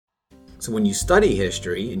So when you study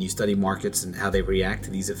history and you study markets and how they react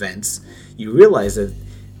to these events, you realize that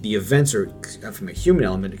the events are, from a human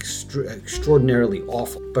element, extraordinarily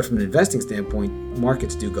awful. But from an investing standpoint,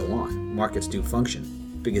 markets do go on. Markets do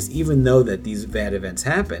function. Because even though that these bad events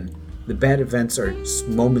happen, the bad events are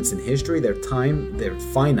moments in history. They're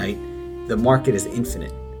finite. The market is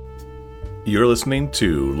infinite. You're listening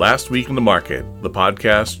to Last Week in the Market, the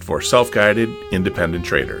podcast for self-guided independent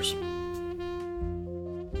traders.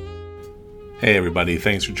 Hey everybody,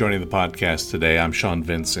 thanks for joining the podcast today. I'm Sean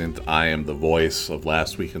Vincent. I am the voice of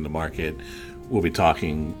Last Week in the Market. We'll be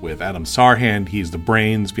talking with Adam Sarhand. He's the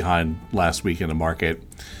brains behind Last Week in the Market.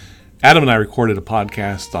 Adam and I recorded a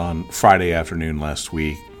podcast on Friday afternoon last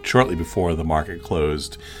week, shortly before the market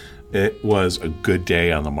closed. It was a good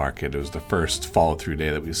day on the market. It was the first follow-through day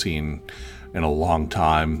that we've seen in a long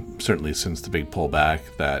time, certainly since the big pullback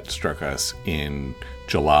that struck us in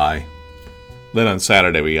July. Then on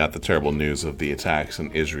Saturday, we got the terrible news of the attacks in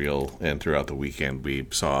Israel, and throughout the weekend, we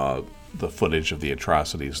saw the footage of the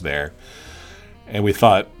atrocities there. And we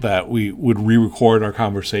thought that we would re-record our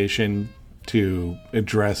conversation to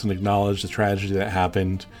address and acknowledge the tragedy that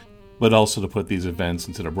happened, but also to put these events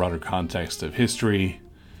into the broader context of history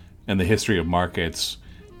and the history of markets,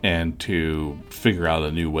 and to figure out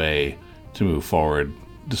a new way to move forward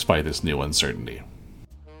despite this new uncertainty.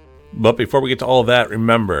 But before we get to all of that,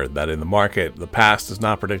 remember that in the market, the past does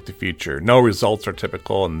not predict the future. No results are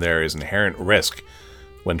typical, and there is inherent risk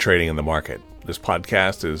when trading in the market. This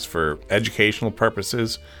podcast is for educational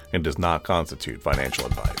purposes and does not constitute financial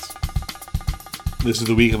advice. This is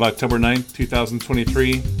the week of October 9th,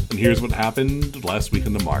 2023, and here's what happened last week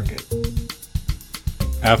in the market.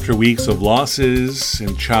 After weeks of losses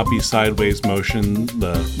and choppy sideways motion,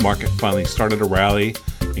 the market finally started a rally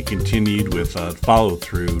and continued with a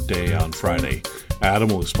follow-through day on Friday. Adam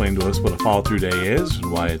will explain to us what a follow-through day is and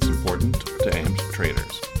why it's important to A.M.P.D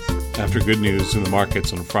traders. After good news in the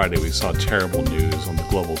markets on Friday, we saw terrible news on the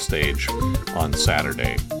global stage on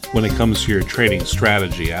Saturday. When it comes to your trading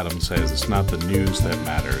strategy, Adam says it's not the news that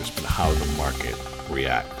matters, but how the market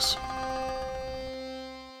reacts.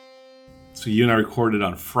 So you and I recorded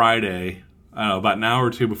on Friday, about an hour or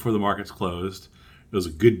two before the markets closed. It was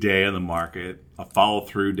a good day on the market, a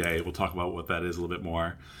follow-through day. We'll talk about what that is a little bit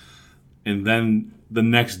more. And then the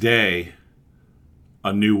next day,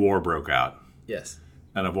 a new war broke out. Yes.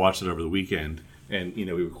 And I've watched it over the weekend. And, we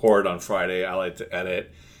record on Friday. I like to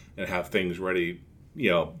edit and have things ready,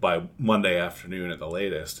 by Monday afternoon at the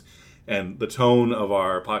latest. And the tone of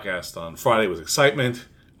our podcast on Friday was excitement,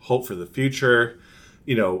 hope for the future,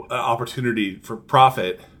 opportunity for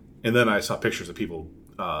profit. And then I saw pictures of people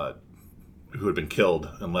who had been killed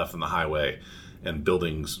and left on the highway, and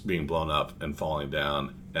buildings being blown up and falling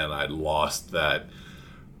down. And I lost that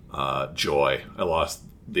joy. I lost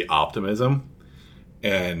the optimism.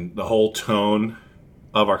 And the whole tone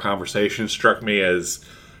of our conversation struck me as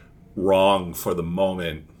wrong for the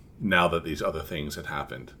moment, now that these other things had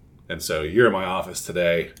happened. And so you're in my office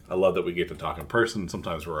today. I love that we get to talk in person.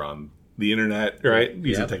 Sometimes we're on the internet, right?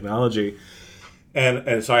 Using technology.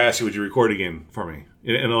 And so I asked you, would you record again for me?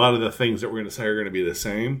 And a lot of the things that we're going to say are going to be the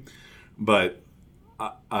same. But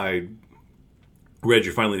I read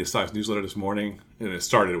your Finally Stocks newsletter this morning, and it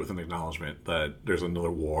started with an acknowledgement that there's another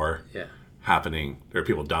war happening. There are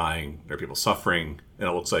people dying. There are people suffering. And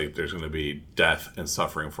it looks like there's going to be death and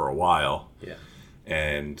suffering for a while. Yeah.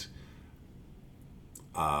 And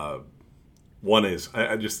one is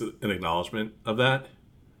I just an acknowledgement of that.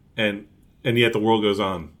 And yet the world goes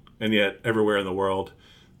on. And yet everywhere in the world,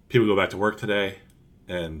 people go back to work today,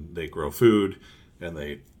 and they grow food, and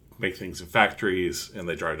they make things in factories, and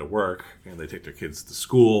they drive to work, and they take their kids to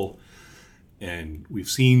school. And we've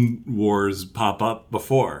seen wars pop up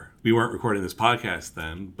before. We weren't recording this podcast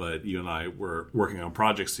then, but you and I were working on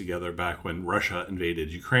projects together back when Russia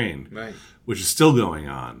invaded Ukraine, right, which is still going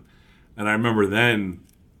on. And I remember then,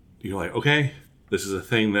 you're like, okay, this is a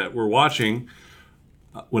thing that we're watching.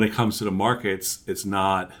 When it comes to the markets, it's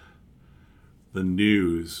not the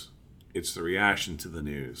news, it's the reaction to the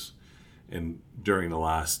news. And during the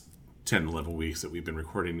last 10, 11 weeks that we've been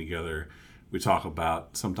recording together, we talk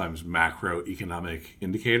about sometimes macroeconomic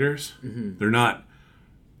indicators. Mm-hmm. They're not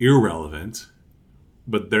irrelevant,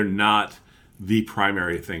 but they're not the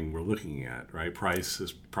primary thing we're looking at, right? Price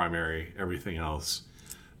is primary, everything else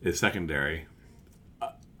is secondary.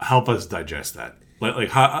 Help us digest that. Like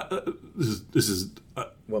how this is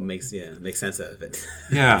what makes sense out of it.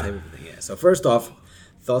 Yeah. So first off,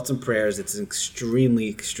 thoughts and prayers. It's an extremely,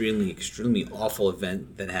 extremely, extremely awful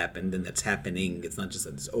event that happened and that's happening. It's not just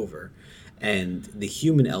that it's over. And the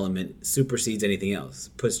human element supersedes anything else.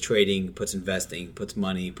 Puts trading, puts investing, puts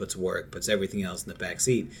money, puts work, puts everything else in the back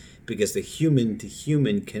seat. Because the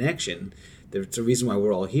human-to-human connection, there's a reason why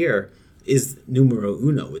we're all here, is numero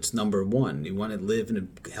uno. It's number one. You want to live in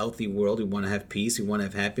a healthy world. We want to have peace. We want to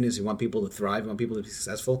have happiness. We want people to thrive. We want people to be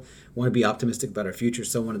successful. We want to be optimistic about our future,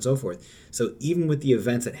 so on and so forth. So even with the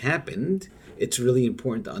events that happened, it's really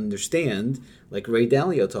important to understand, like Ray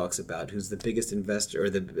Dalio talks about, who's the biggest investor or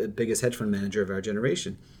the biggest hedge fund manager of our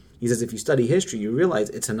generation. He says if you study history, you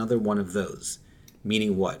realize it's another one of those.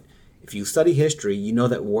 Meaning what? If you study history, you know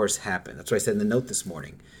that wars happen. That's what I said in the note this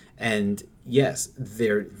morning. And yes,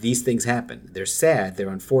 these things happen. They're sad. They're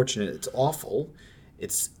unfortunate. It's awful.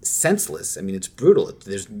 It's senseless. I mean, it's brutal.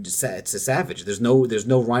 It's a savage. There's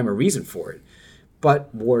no rhyme or reason for it.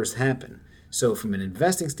 But wars happen. So from an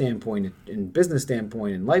investing standpoint, and business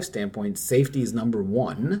standpoint, and life standpoint, safety is number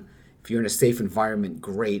one. If you're in a safe environment,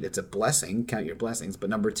 great. It's a blessing. Count your blessings. But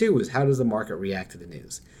number two is, how does the market react to the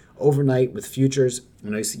news? Overnight with futures, I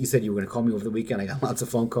know you said you were going to call me over the weekend. I got lots of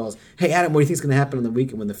phone calls. Hey, Adam, what do you think is going to happen on the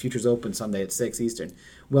weekend when the futures open Sunday at 6 Eastern?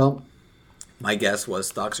 Well, my guess was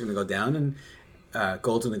stocks are going to go down and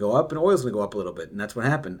gold's going to go up and oil's going to go up a little bit. And that's what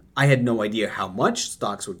happened. I had no idea how much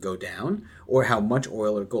stocks would go down or how much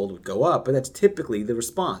oil or gold would go up, but that's typically the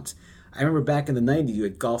response. I remember back in the 90s, you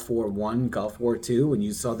had Gulf War I, Gulf War II, and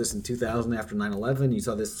you saw this in 2000 after 9/11. You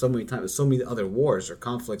saw this so many times, so many other wars or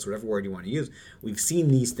conflicts, whatever word you want to use. We've seen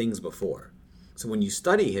these things before. So when you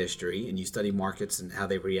study history and you study markets and how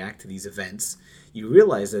they react to these events, you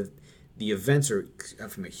realize that the events are,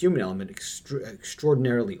 from a human element,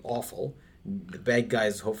 extraordinarily awful. The bad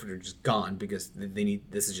guys hopefully are just gone because they need.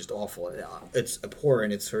 This is just awful. It's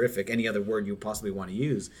abhorrent. It's horrific. Any other word you possibly want to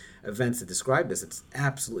use, events that describe this, it's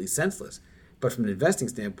absolutely senseless. But from an investing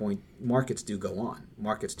standpoint, markets do go on.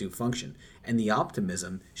 Markets do function, and the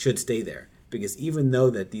optimism should stay there because even though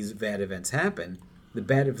that these bad events happen, the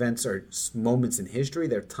bad events are moments in history.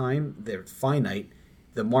 They're time. They're finite.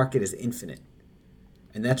 The market is infinite.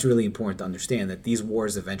 And that's really important to understand, that these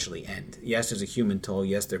wars eventually end. Yes, there's a human toll.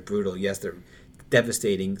 Yes, they're brutal. Yes, they're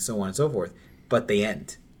devastating, so on and so forth. But they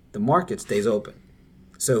end. The market stays open.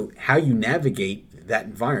 So how you navigate that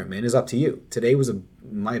environment is up to you. Today was, in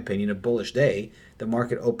my opinion, a bullish day. The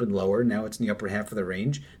market opened lower. Now it's in the upper half of the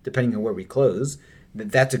range, depending on where we close.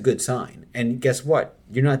 That's a good sign. And guess what?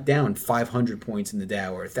 You're not down 500 points in the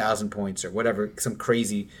Dow or 1,000 points or whatever, some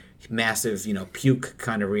crazy massive, puke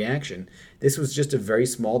kind of reaction. This was just a very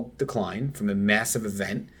small decline from a massive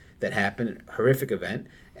event that happened, a horrific event,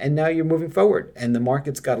 and now you're moving forward. And the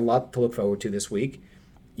market's got a lot to look forward to this week.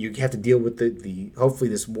 You have to deal with the hopefully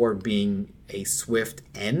this war being a swift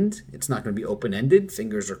end. It's not going to be open-ended.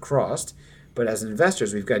 Fingers are crossed. But as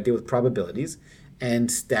investors, we've got to deal with probabilities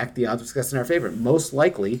and stack the odds in our favor. Most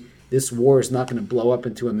likely, this war is not going to blow up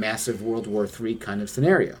into a massive World War III kind of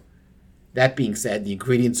scenario. That being said, the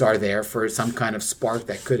ingredients are there for some kind of spark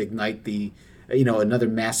that could ignite another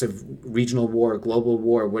massive regional war, global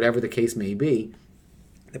war, whatever the case may be.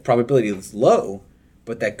 The probability is low,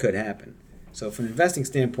 but that could happen. So from an investing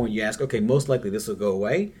standpoint, you ask, okay, most likely this will go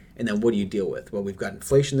away, and then what do you deal with? Well, we've got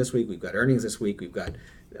inflation this week, we've got earnings this week, we've got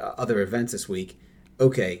other events this week.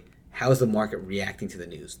 Okay, how's the market reacting to the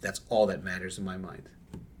news? That's all that matters in my mind.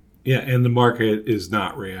 Yeah, and the market is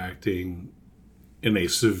not reacting in a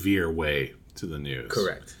severe way to the news.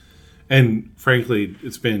 Correct. And frankly,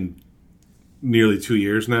 it's been nearly 2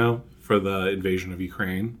 years now for the invasion of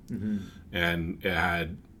Ukraine. Mm-hmm. And it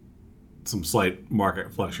had some slight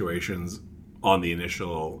market fluctuations on the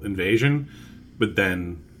initial invasion, but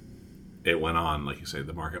then it went on, like you say,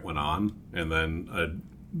 the market went on. And then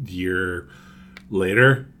a year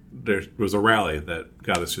later, there was a rally that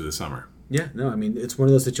got us through the summer. Yeah, no, I mean, it's one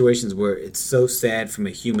of those situations where it's so sad from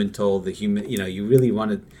a human toll. You really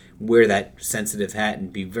want to wear that sensitive hat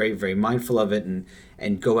and be very, very mindful of it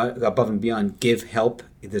and go out above and beyond, give help.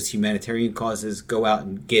 There's humanitarian causes, go out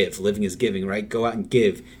and give. Living is giving, right? Go out and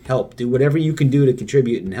give, help, do whatever you can do to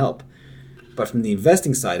contribute and help. But from the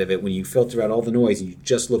investing side of it, when you filter out all the noise and you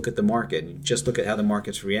just look at the market and you just look at how the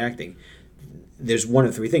market's reacting, there's one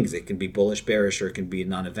of three things. It can be bullish, bearish, or it can be a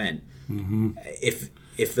non-event. Mm-hmm.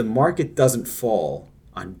 If the market doesn't fall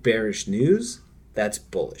on bearish news, that's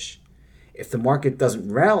bullish. If the market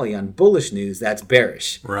doesn't rally on bullish news, that's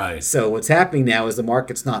bearish. Right. So what's happening now is the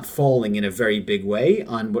market's not falling in a very big way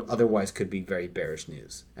on what otherwise could be very bearish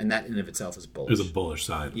news. And that in of itself is bullish. There's a bullish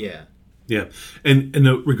side. Yeah. Yeah. And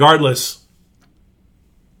regardless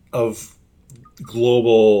of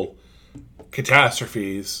global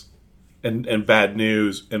catastrophes and bad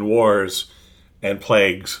news and wars and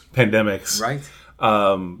plagues, pandemics. Right.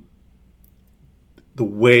 the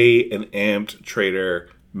way an amped trader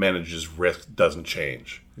manages risk doesn't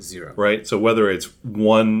change. Zero. Right? So whether it's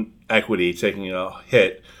one equity taking a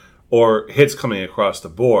hit or hits coming across the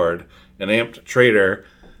board, an amped trader,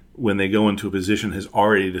 when they go into a position, has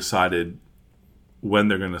already decided when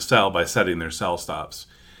they're going to sell by setting their sell stops.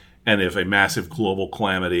 And if a massive global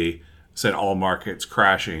calamity sent all markets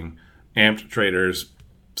crashing, amped traders'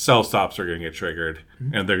 sell stops are going to get triggered,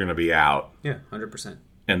 and they're going to be out. Yeah, 100%.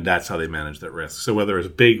 And that's how they manage that risk. So whether it's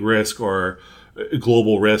big risk or a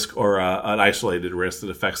global risk or an isolated risk that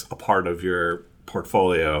affects a part of your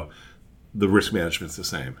portfolio, the risk management's the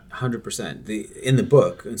same. 100%. In the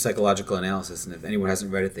book, in Psychological Analysis, and if anyone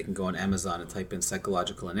hasn't read it, they can go on Amazon and type in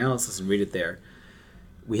Psychological Analysis and read it there.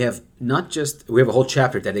 We have a whole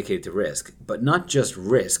chapter dedicated to risk, but not just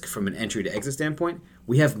risk from an entry to exit standpoint.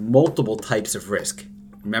 We have multiple types of risk.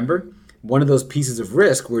 Remember? One of those pieces of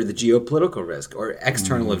risk were the geopolitical risk or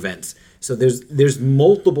external events. So there's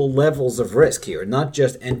multiple levels of risk here, not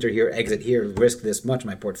just enter here, exit here, risk this much in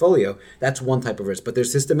my portfolio. That's one type of risk. But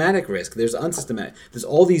there's systematic risk. There's unsystematic. There's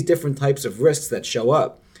all these different types of risks that show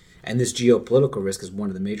up. And this geopolitical risk is one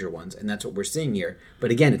of the major ones, and that's what we're seeing here.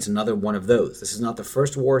 But again, it's another one of those. This is not the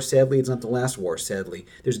first war, sadly. It's not the last war, sadly.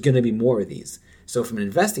 There's going to be more of these. So from an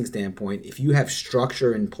investing standpoint, if you have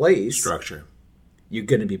structure in place, you're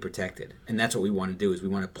going to be protected. And that's what we want to do, is we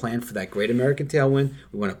want to plan for that great American tailwind.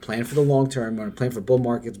 We want to plan for the long term. We want to plan for bull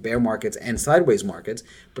markets, bear markets, and sideways markets.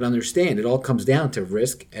 But understand, it all comes down to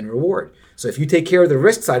risk and reward. So if you take care of the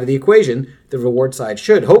risk side of the equation, the reward side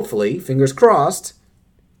should, hopefully, fingers crossed,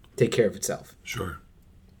 take care of itself. Sure.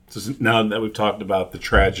 So now that we've talked about the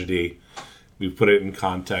tragedy, we've put it in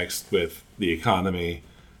context with the economy,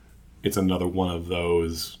 it's another one of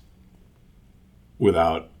those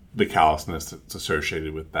without the callousness that's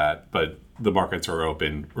associated with that. But the markets are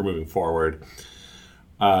open. We're moving forward.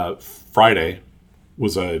 Friday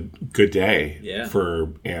was a good day for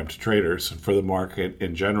amped traders, for the market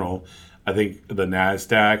in general. I think the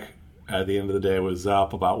NASDAQ at the end of the day was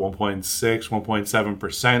up about 1.6,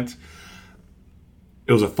 1.7%.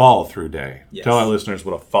 It was a follow-through day. Yes. Tell our listeners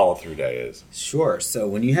what a follow-through day is. Sure. So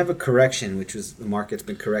when you have a correction, which was the market's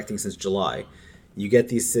been correcting since July, you get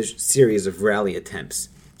these series of rally attempts.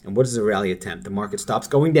 And what is a rally attempt? The market stops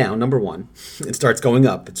going down, number one. It starts going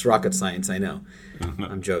up. It's rocket science, I know.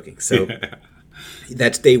 I'm joking. So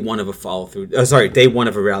that's day one of a follow-through. Day one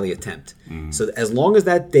of a rally attempt. So as long as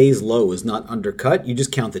that day's low is not undercut, you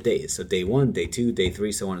just count the days. So day one, day two, day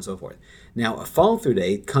three, so on and so forth. Now, a follow-through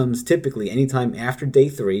day comes typically anytime after day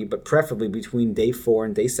three, but preferably between day 4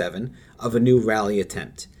 and day 7 of a new rally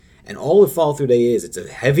attempt. And all a follow-through day is, it's a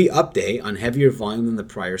heavy up day on heavier volume than the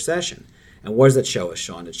prior session. And what does that show us,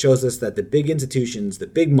 Sean? It shows us that the big institutions, the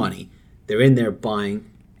big money, they're in there buying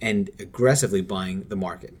and aggressively buying the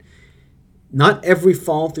market. Not every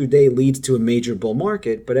follow-through day leads to a major bull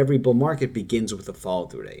market, but every bull market begins with a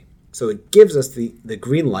follow-through day. So it gives us the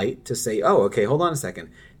green light to say, oh, okay, hold on a second.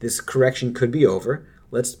 This correction could be over.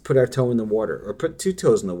 Let's put our toe in the water, or put 2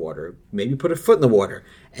 toes in the water, maybe put a foot in the water,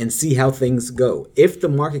 and see how things go. If the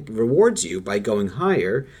market rewards you by going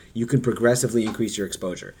higher, you can progressively increase your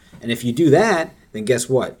exposure. And if you do that, then guess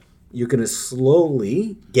what? You're going to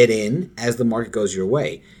slowly get in as the market goes your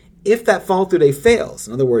way. If that follow-through day fails,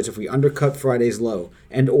 in other words, if we undercut Friday's low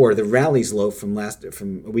and or the rally's low from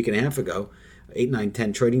a week and a half ago, 8, 9,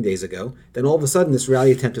 10 trading days ago, then all of a sudden this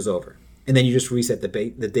rally attempt is over. And then you just reset the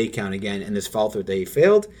day count again, and this follow-through day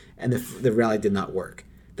failed, and the rally did not work.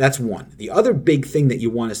 That's one. The other big thing that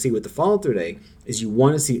you want to see with the follow-through day is you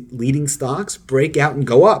want to see leading stocks break out and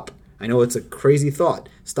go up. I know it's a crazy thought.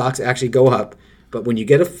 Stocks actually go up. But when you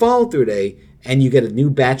get a follow-through day and you get a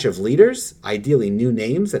new batch of leaders, ideally new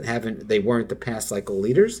names that they weren't the past cycle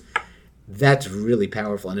leaders, that's really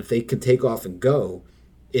powerful. And if they could take off and go,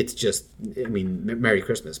 it's just, Merry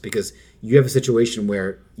Christmas, because you have a situation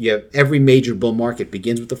where you have every major bull market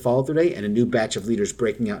begins with the follow-through day and a new batch of leaders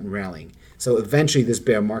breaking out and rallying. So eventually this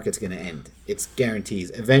bear market's going to end. It's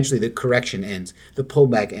guarantees. Eventually the correction ends. The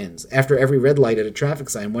pullback ends. After every red light at a traffic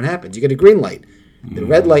sign, what happens? You get a green light. The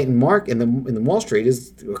red light in the Wall Street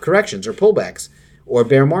is corrections or pullbacks or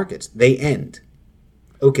bear markets. They end.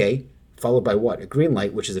 Okay, followed by what? A green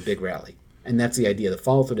light, which is a big rally. And that's the idea. The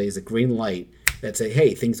follow-through day is a green light that say,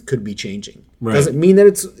 hey, things could be changing. Right. Doesn't mean that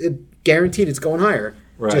it's guaranteed it's going higher.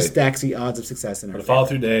 Right. Just stacks the odds of success in our favor. The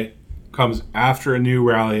follow-through day comes after a new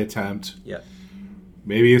rally attempt. Yeah.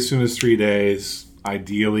 Maybe as soon as 3 days.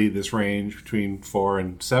 Ideally, this range between 4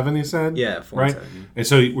 and 7, you said? Yeah, 4 and 7. Yeah. And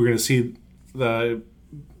so we're going to see the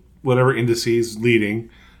whatever indices leading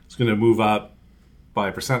is going to move up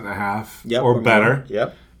by 1.5% or better.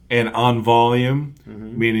 Yep. and on volume,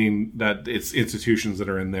 meaning that it's institutions that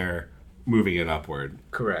are in there moving it upward.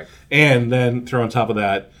 Correct. And then throw on top of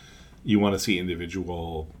that, you want to see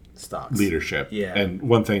individual stocks leadership. Yeah. And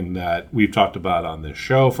one thing that we've talked about on this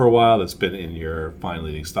show for a while that's been in your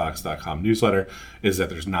findleadingstocks.com newsletter is that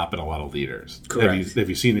there's not been a lot of leaders. Correct. Have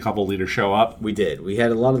you seen a couple leaders show up? We did. We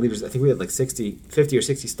had a lot of leaders. I think we had like 50 or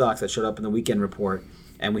 60 stocks that showed up in the weekend report,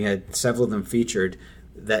 and we had several of them featured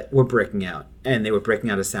that were breaking out, and they were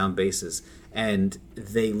breaking out of sound bases, and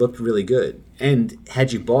they looked really good. And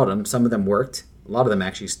had you bought them, some of them worked. A lot of them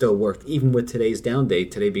actually still worked, even with today's down day,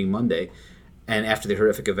 today being Monday, and after the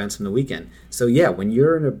horrific events from the weekend. So yeah, when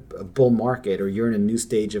you're in a bull market or you're in a new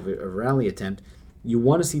stage of a rally attempt, you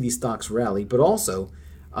want to see these stocks rally, but also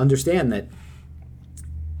understand that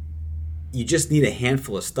you just need a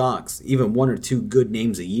handful of stocks, even one or two good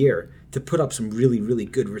names a year, to put up some really, really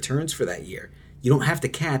good returns for that year. You don't have to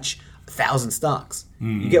catch 1,000 stocks.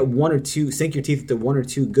 You get one or two, sink your teeth into one or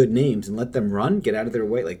two good names and let them run, get out of their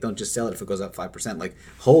way. Like, don't just sell it if it goes up 5%. Like,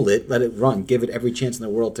 hold it, let it run, give it every chance in the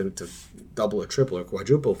world to double or triple or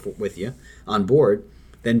quadruple with you on board.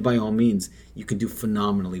 Then by all means, you can do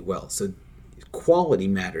phenomenally well. So quality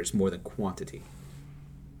matters more than quantity.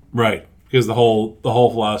 Right. Because the whole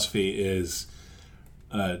philosophy is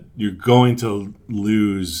you're going to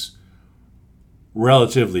lose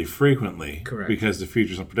relatively frequently. Correct. Because the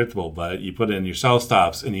future's unpredictable, but you put in your sell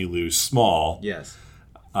stops and you lose small. Yes.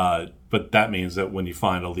 But that means that when you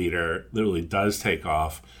find a leader that really does take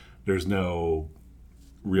off, there's no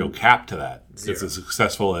real cap to that. Zero. It's as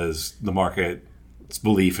successful as the market's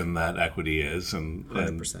belief in that equity is. And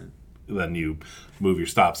 100%. then you move your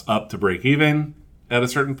stops up to break even at a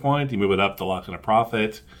certain point. You move it up to lock in a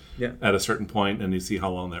profit. Yeah. At a certain point, and you see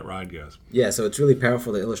how long that ride goes. Yeah, so it's really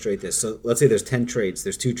powerful to illustrate this. So let's say there's 10 trades.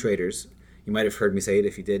 There's two traders. You might have heard me say it.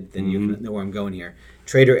 If you did, then you know where I'm going here.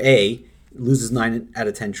 Trader A loses 9 out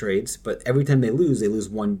of 10 trades, but every time they lose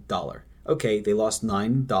 $1. Okay, they lost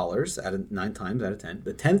 $9 out of 9 times out of 10.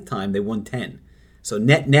 The 10th time, they won 10. So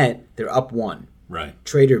net, they're up 1. Right.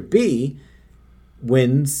 Trader B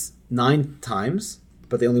wins 9 times,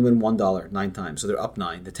 but they only win $1 9 times. So they're up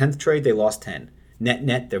 9. The 10th trade, they lost 10.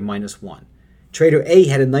 Net, they're minus 1. Trader A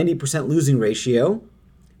had a 90% losing ratio,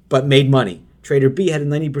 but made money. Trader B had a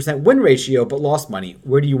 90% win ratio, but lost money.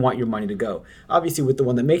 Where do you want your money to go? Obviously, with the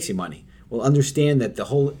one that makes you money. Well, understand that the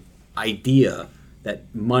whole idea that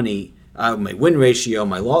money, my win ratio,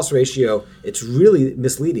 my loss ratio, it's really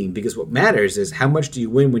misleading, because what matters is how much do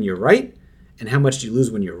you win when you're right and how much do you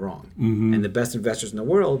lose when you're wrong. And the best investors in the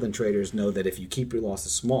world and traders know that if you keep your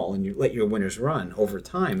losses small and you let your winners run over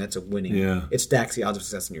time, that's a winning. Yeah. It stacks the odds of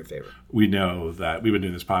success in your favor. We know that we've been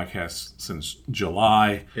doing this podcast since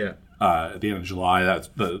July. Yeah. At the end of July, that's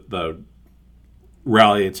the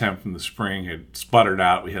rally attempt from the spring had sputtered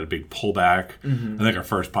out. We had a big pullback. I think our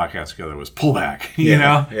first podcast together was pullback, you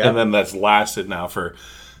know? Yeah. And then that's lasted now for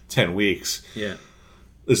 10 weeks. Yeah.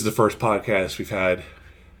 This is the first podcast we've had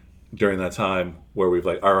during that time where we've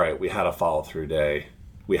like, all right, we had a follow-through day.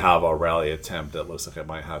 We have a rally attempt that looks like it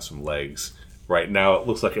might have some legs. Right now, it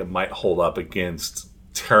looks like it might hold up against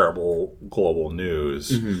terrible global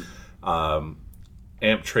news.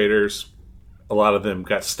 AMP traders, a lot of them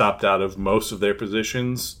got stopped out of most of their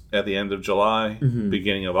positions at the end of July,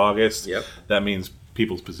 beginning of August. Yep. That means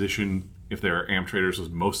people's position, if they're AMP traders, was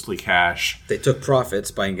mostly cash. They took profits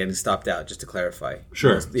by getting stopped out, just to clarify.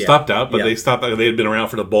 Sure, Yeah. stopped out, but Yeah. they stopped out. They had been around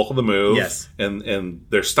for the bulk of the move. Yes. And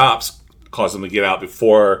their stops caused them to get out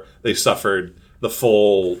before they suffered the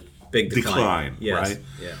full Big decline. Yes. right?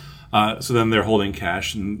 Yeah. So then they're holding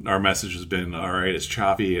cash, and our message has been, all right, it's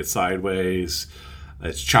choppy, it's sideways,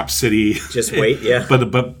 it's Chop City. Just wait, yeah.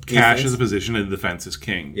 But cash Defense. is a position, and defense is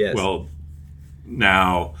king. Yes. Well,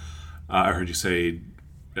 now I heard you say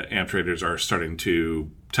AMP traders are starting to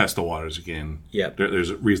test the waters again. Yep. There's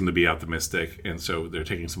a reason to be optimistic, and so they're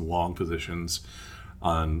taking some long positions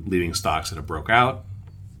on leading stocks that have broke out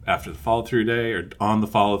after the follow-through day or on the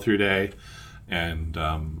follow-through day, and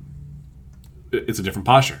it's a different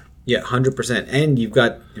posture. Yeah, 100%. And you've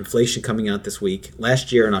got inflation coming out this week.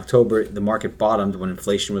 Last year in October, the market bottomed when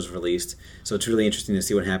inflation was released. So it's really interesting to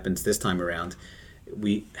see what happens this time around.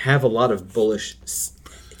 We have a lot of bullish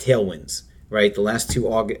tailwinds, right? The last two,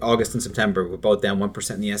 August and September, were both down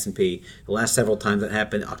 1% in the S&P. The last several times that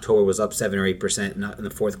happened, October was up 7 or 8%, and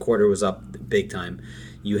the fourth quarter was up big time.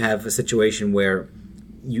 You have a situation where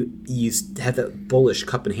you have that bullish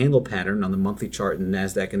cup and handle pattern on the monthly chart in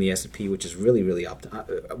NASDAQ and the S&P, which is really, really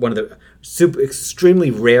one of the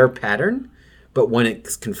extremely rare pattern. But when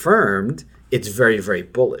it's confirmed, it's very, very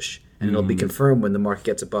bullish. And it'll be confirmed when the market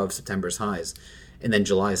gets above September's highs and then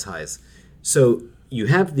July's highs. So you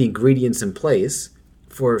have the ingredients in place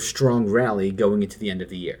for a strong rally going into the end of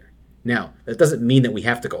the year. Now, that doesn't mean that we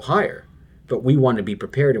have to go higher, but we want to be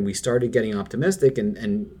prepared, and we started getting optimistic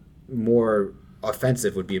and more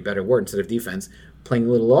offensive would be a better word instead of defense, playing a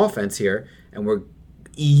little offense here, and we're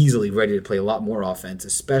easily ready to play a lot more offense,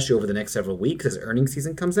 especially over the next several weeks as earnings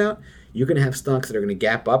season comes out. You're going to have stocks that are going to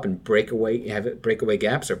gap up and have breakaway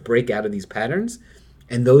gaps or break out of these patterns,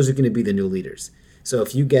 and those are going to be the new leaders. So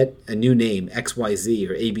if you get a new name, XYZ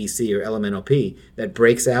or ABC or LMNOP, that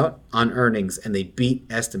breaks out on earnings and they beat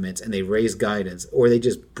estimates and they raise guidance, or they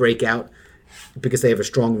just break out because they have a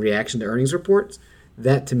strong reaction to earnings reports,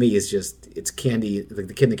 that to me is just, it's candy, like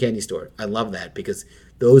the kid in the candy store. I love that because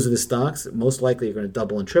those are the stocks that most likely are going to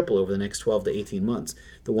double and triple over the next 12 to 18 months.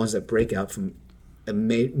 The ones that break out from a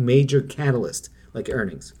major catalyst like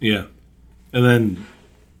earnings. Yeah. And then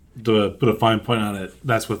to put a fine point on it,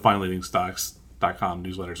 that's what FineLeadingStocks.com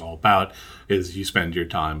newsletter is all about, is you spend your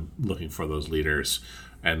time looking for those leaders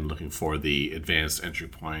and looking for the advanced entry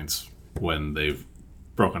points when they've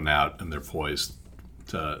broken out and they're poised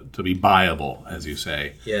to be buyable, as you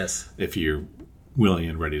say. Yes. If you're willing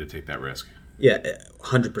and ready to take that risk. Yeah,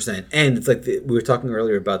 100%. And it's like we were talking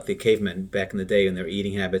earlier about the cavemen back in the day and their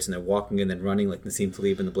eating habits and their walking and then running, like Nassim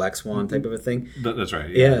Taleb and the Black Swan type of a thing. That's right.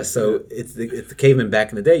 Yeah, so it's the cavemen back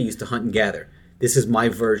in the day used to hunt and gather. This is my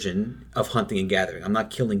version of hunting and gathering. I'm not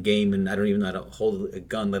killing game, and I don't even know how to hold a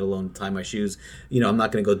gun, let alone tie my shoes. I'm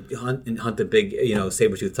not going to go hunt a big,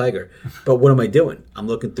 saber-toothed tiger. But what am I doing? I'm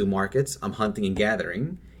looking through markets. I'm hunting and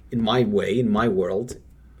gathering in my way, in my world,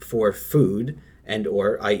 for food and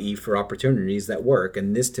or, i.e., for opportunities that work.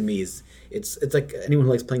 And this, to me, it's like anyone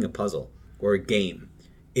who likes playing a puzzle or a game.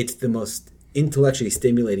 It's the most intellectually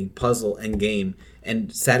stimulating puzzle and game,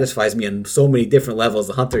 and satisfies me on so many different levels,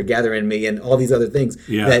 the hunter-gatherer in me and all these other things,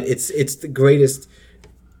 that it's the greatest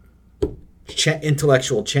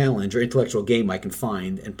intellectual challenge or intellectual game I can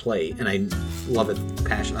find and play, and I love it.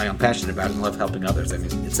 I'm passionate about it and love helping others. I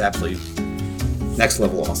mean, it's absolutely next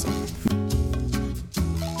level awesome.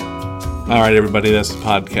 All right, everybody, that's the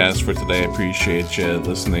podcast for today. I appreciate you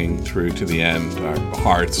listening through to the end. Our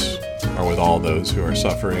hearts are with all those who are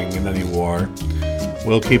suffering in any war.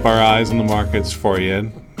 We'll keep our eyes on the markets for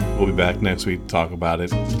you. We'll be back next week to talk about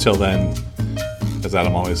it. Until then, as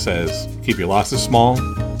Adam always says, keep your losses small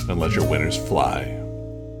and let your winners fly.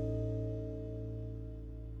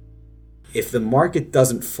 If the market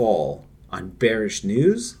doesn't fall on bearish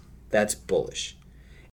news, that's bullish.